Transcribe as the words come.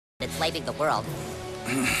enslaving the world.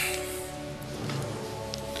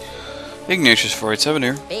 Ignatius 487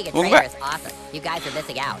 here. Being a Welcome traitor back. is awesome. You guys are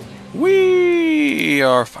missing out. We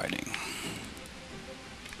are fighting.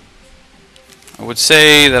 I would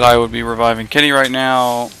say that I would be reviving Kenny right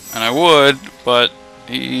now, and I would, but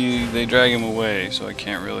they drag him away, so I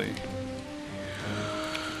can't really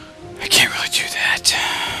do that.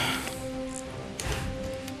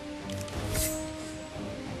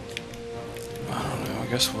 I don't know. I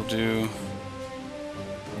guess we'll do.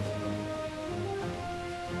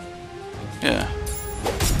 Yeah.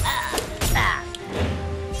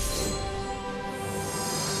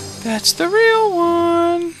 That's the real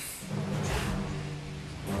one.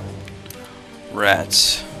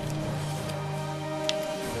 Rats.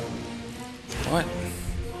 What?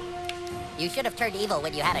 You should have turned evil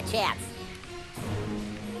when you had a chance.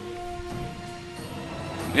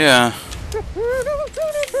 Yeah.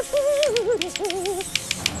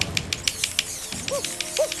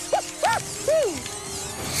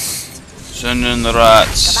 Send in the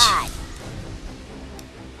rats. Goodbye.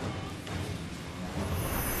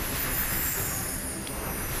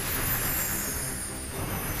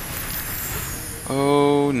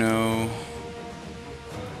 Oh no.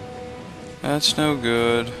 That's no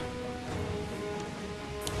good.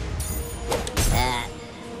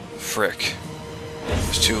 Frick.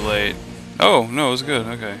 It's too late. Oh, no, it was good.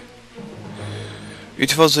 Okay.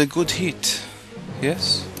 It was a good hit.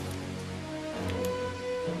 Yes?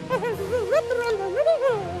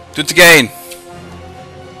 Do it again!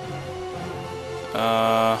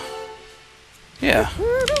 Yeah.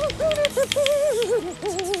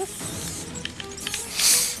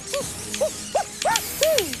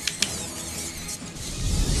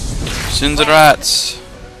 Send the rats.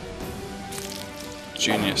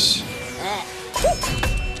 Genius.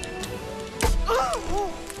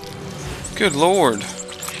 Good lord.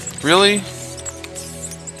 Really?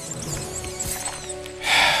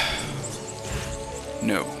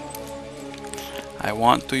 No. I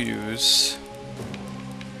want to use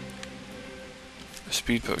a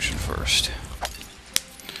speed potion first.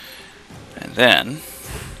 And then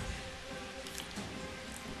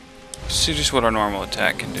see just what our normal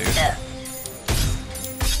attack can do.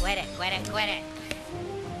 Quit it, quit it, quit it.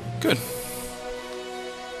 Good.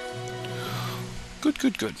 Good,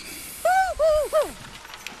 good, good.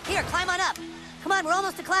 Here, climb on up. Come on, we're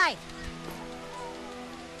almost to Clyde.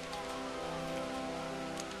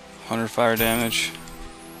 100 fire damage.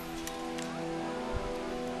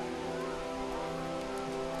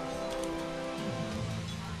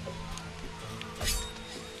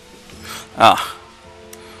 Ah.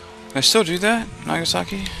 Can I still do that,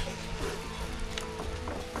 Nagasaki?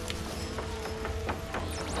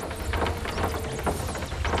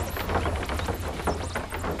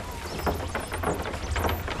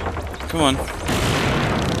 Come on.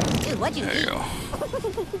 Dude, what'd you There you eat? go.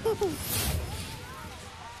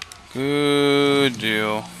 Good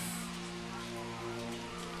deal.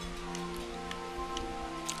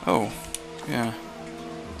 Oh, yeah.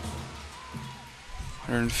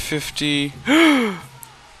 150.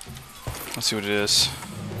 Let's see what it is.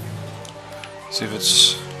 See if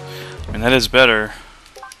it's. I mean, that is better.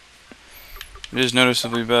 It is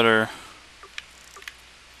noticeably better.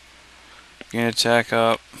 Gain attack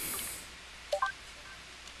up.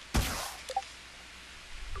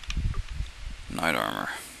 Knight armor.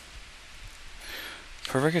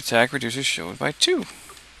 Perfect attack reduces shield by 2.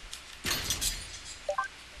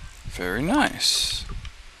 Very nice.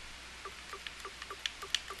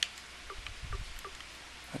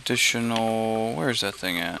 Additional. Where's that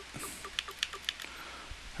thing at?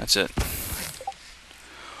 That's it.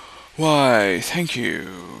 Why, thank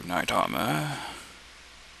you, knight armor.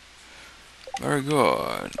 Very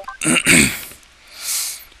good.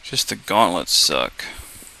 Just the gauntlets suck.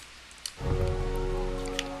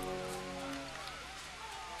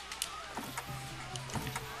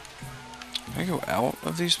 Can I go out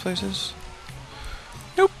of these places?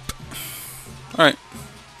 Nope. Alright.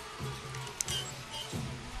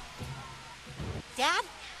 Dad?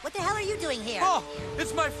 What the hell are you doing here? Oh,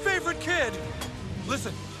 it's my favorite kid!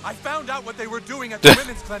 Listen, I found out what they were doing at the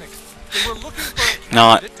women's clinic. They were looking for a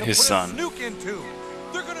Not candidate to his put son. a snook into.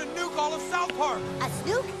 They're gonna nuke all of South Park. A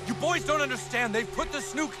snook? You boys don't understand. They've put the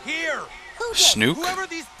snook here. Who did? Snook? Whoever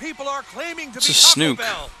these people are claiming to What's be a Taco snook?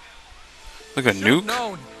 Bell. Like a Should've nuke?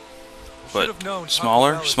 known. But Should've known Taco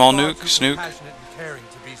smaller? Bell is Small far nuke? too Snook? compassionate and caring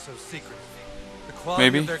to be so secret. The quality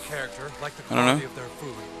Maybe. of their character, like the I don't quality know. of their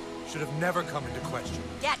food, should have never come into question.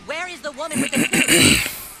 Dad, where is the woman with the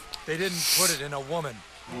snook? They didn't put it in a woman.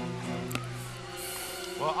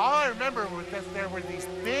 Well, all I remember was that there were these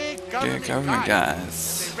big government,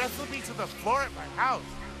 guys. They wrestled me to the floor at my house.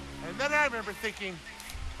 And then I remember thinking,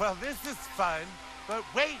 well, this is fun. But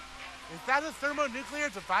wait, is that a thermonuclear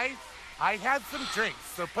device? I had some drinks,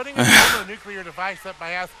 so putting a thermonuclear device up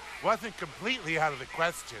my ass wasn't completely out of the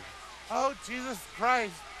question. Oh, Jesus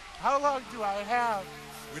Christ. How long do I have?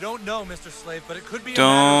 We don't know, Mr. Slave, but it could be a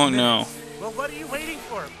Don't matter of know. minutes. Well, what are you waiting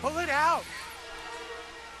for? Pull it out.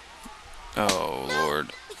 Oh, No,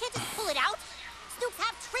 Lord. we can't just pull it out. Snoops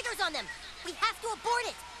have triggers on them. We have to abort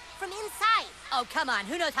it from inside. Oh, come on.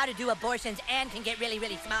 Who knows how to do abortions and can get really,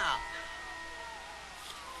 really small?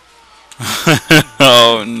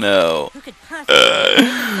 Oh, no. Who could possibly make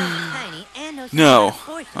themselves tiny and know No. small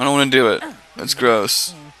abortions? I don't want to do it. That's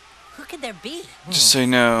gross. Who could there be? Just say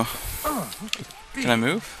no. Who could it be? Can I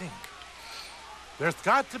move? Think. There's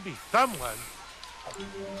got to be someone.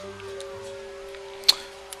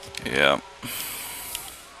 Yeah.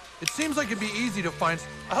 It seems like it'd be easy to find.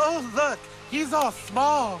 Oh, look. He's all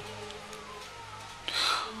small.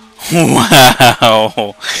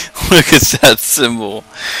 Wow. Look at that symbol.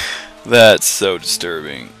 That's so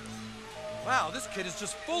disturbing. Wow, this kid is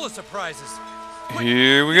just full of surprises.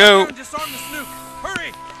 Here we go. Disarm the snook.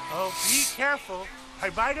 Hurry! Oh, be careful. I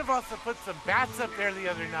might have also put some bats up there the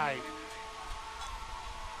other night.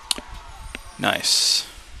 Nice.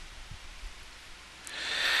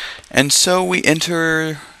 And so we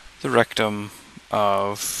enter the rectum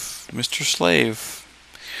of Mr. Slave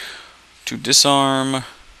to disarm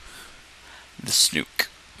the snook.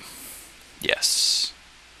 Yes.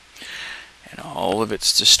 And all of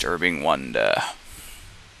its disturbing wonder.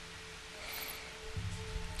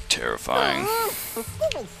 Terrifying.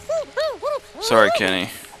 Sorry, Kenny.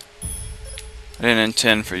 I didn't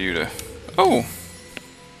intend for you to... Oh!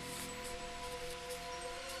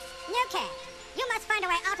 New kid, you must find a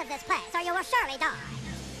way out of this place, or you will surely die.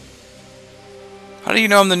 How do you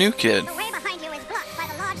know I'm the new kid? The way behind you is blocked by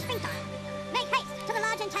the large sphincter. Make haste to the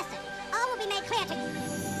large intestine. All will be made clear to you.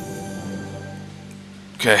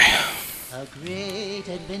 Okay. A great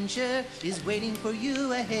adventure is waiting for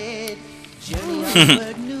you ahead. Journey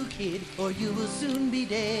onward, new kid, or you will soon be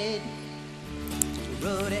dead. The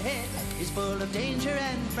road ahead is full of danger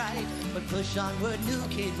and fright, but push onward, new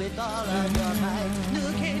kid, with all of your might.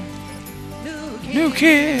 New kid, new kid, New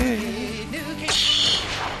kid. new kid.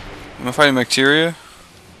 Am I fighting bacteria?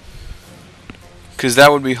 Because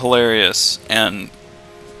that would be hilarious and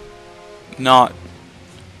not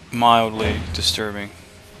mildly disturbing.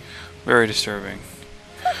 Very disturbing.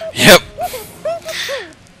 Yep.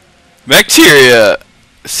 Bacteria!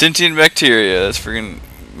 Sentient bacteria. That's freaking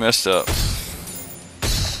messed up.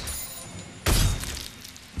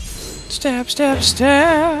 Stab, stab,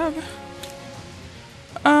 stab.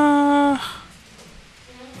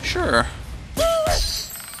 Sure.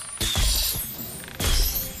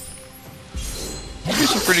 You do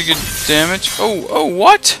some pretty good damage. Oh,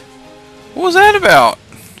 what? What was that about?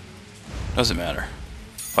 Doesn't matter.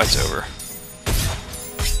 Fight's over.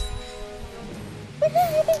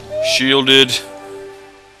 Shielded.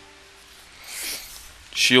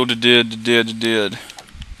 Shielded did.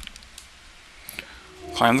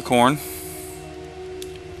 Climb the corn.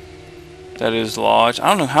 That is lodge. I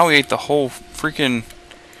don't know how he ate the whole freaking...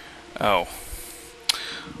 Oh.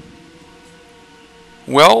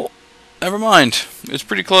 Well, never mind. It's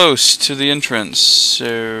pretty close to the entrance,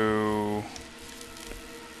 so...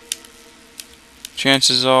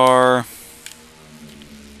 Chances are...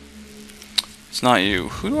 It's not you.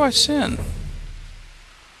 Who do I send?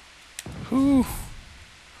 Who?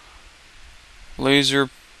 Laser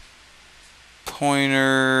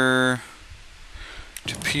pointer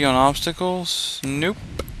to pee on obstacles? Nope.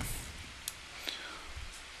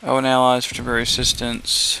 Oh, and allies for temporary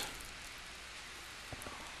assistance.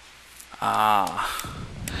 Ah.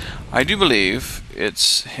 I do believe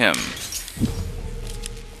it's him.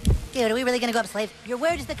 Dude, are we really gonna go up, Slave? Your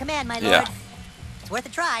word is the command, my lord. Yeah. It's worth a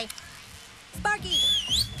try. Sparky!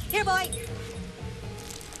 Here, boy!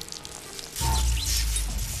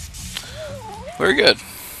 Very good.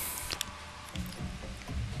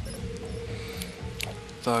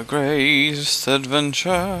 The greatest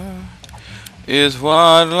adventure is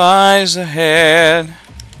what lies ahead.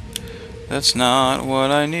 That's not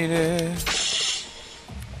what I needed.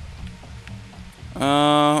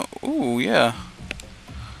 Ooh, yeah.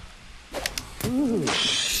 Ooh.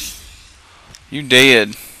 You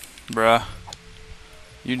dead, bruh.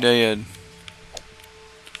 You dead.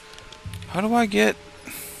 How do I get...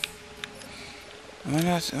 Am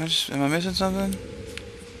I missing something?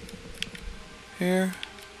 Here?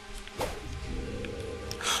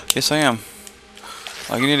 Yes, I am.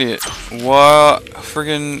 Like an idiot. What?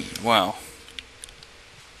 Friggin' wow.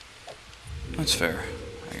 That's fair,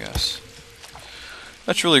 I guess.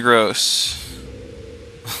 That's really gross.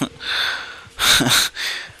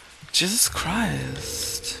 Jesus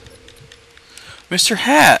Christ. Mr.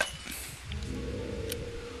 Hat!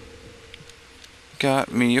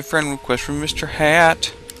 Got me a friend request from Mr.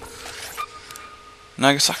 Hat.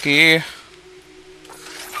 Nagasaki.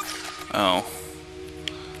 Oh.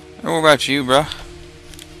 What about you, bruh?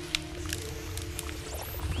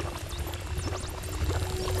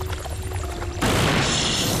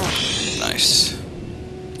 Nice.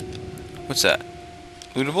 What's that?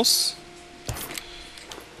 Lootables?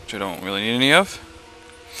 Which I don't really need any of.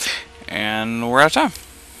 And we're out of time.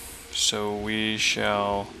 So we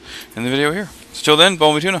shall end the video here. So till then,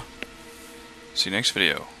 Ball Me Tuna. See you next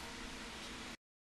video.